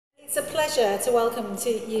It's a pleasure to welcome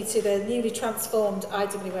you to the newly transformed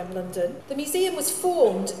IWM London. The museum was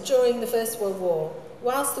formed during the First World War,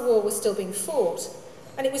 whilst the war was still being fought,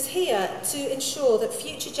 and it was here to ensure that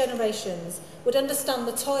future generations would understand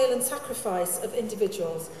the toil and sacrifice of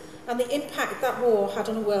individuals and the impact that war had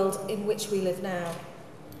on a world in which we live now.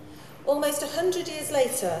 Almost 100 years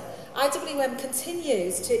later, IWM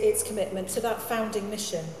continues to its commitment to that founding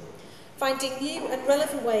mission, finding new and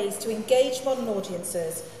relevant ways to engage modern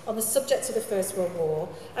audiences on the subject of the First World War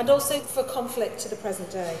and also for conflict to the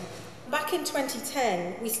present day. Back in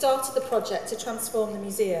 2010, we started the project to transform the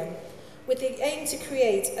museum with the aim to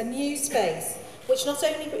create a new space which not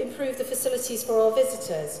only improved the facilities for our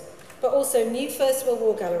visitors, but also new First World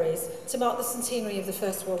War galleries to mark the centenary of the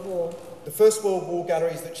First World War. The First World War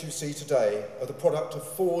galleries that you see today are the product of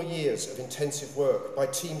 4 years of intensive work by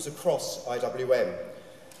teams across IWM,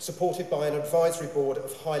 supported by an advisory board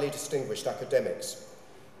of highly distinguished academics.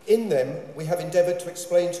 In them, we have endeavoured to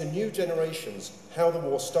explain to new generations how the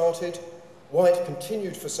war started, why it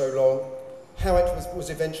continued for so long, how it was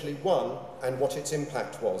eventually won, and what its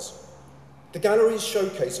impact was. The galleries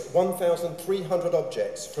showcase 1,300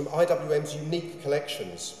 objects from IWM's unique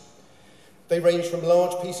collections. They range from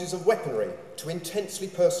large pieces of weaponry to intensely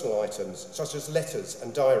personal items, such as letters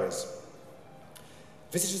and diaries.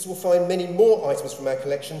 Visitors will find many more items from our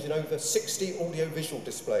collections in over 60 audiovisual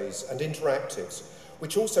displays and interactives,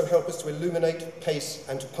 which also help us to illuminate, pace,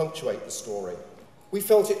 and to punctuate the story. We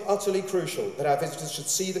felt it utterly crucial that our visitors should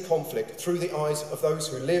see the conflict through the eyes of those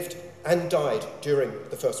who lived and died during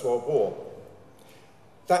the First World War.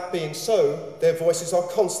 That being so, their voices are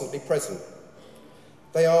constantly present.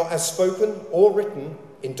 They are as spoken or written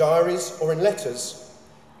in diaries or in letters,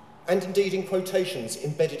 and indeed in quotations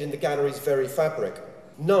embedded in the gallery's very fabric.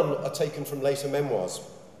 None are taken from later memoirs.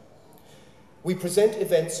 We present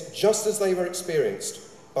events just as they were experienced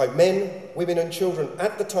by men, women and children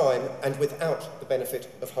at the time and without the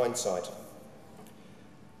benefit of hindsight.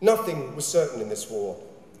 Nothing was certain in this war.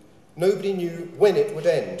 Nobody knew when it would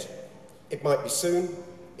end. It might be soon,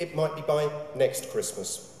 it might be by next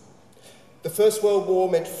Christmas. The First World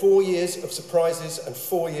War meant 4 years of surprises and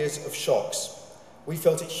 4 years of shocks. We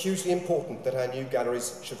felt it hugely important that our new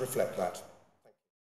galleries should reflect that.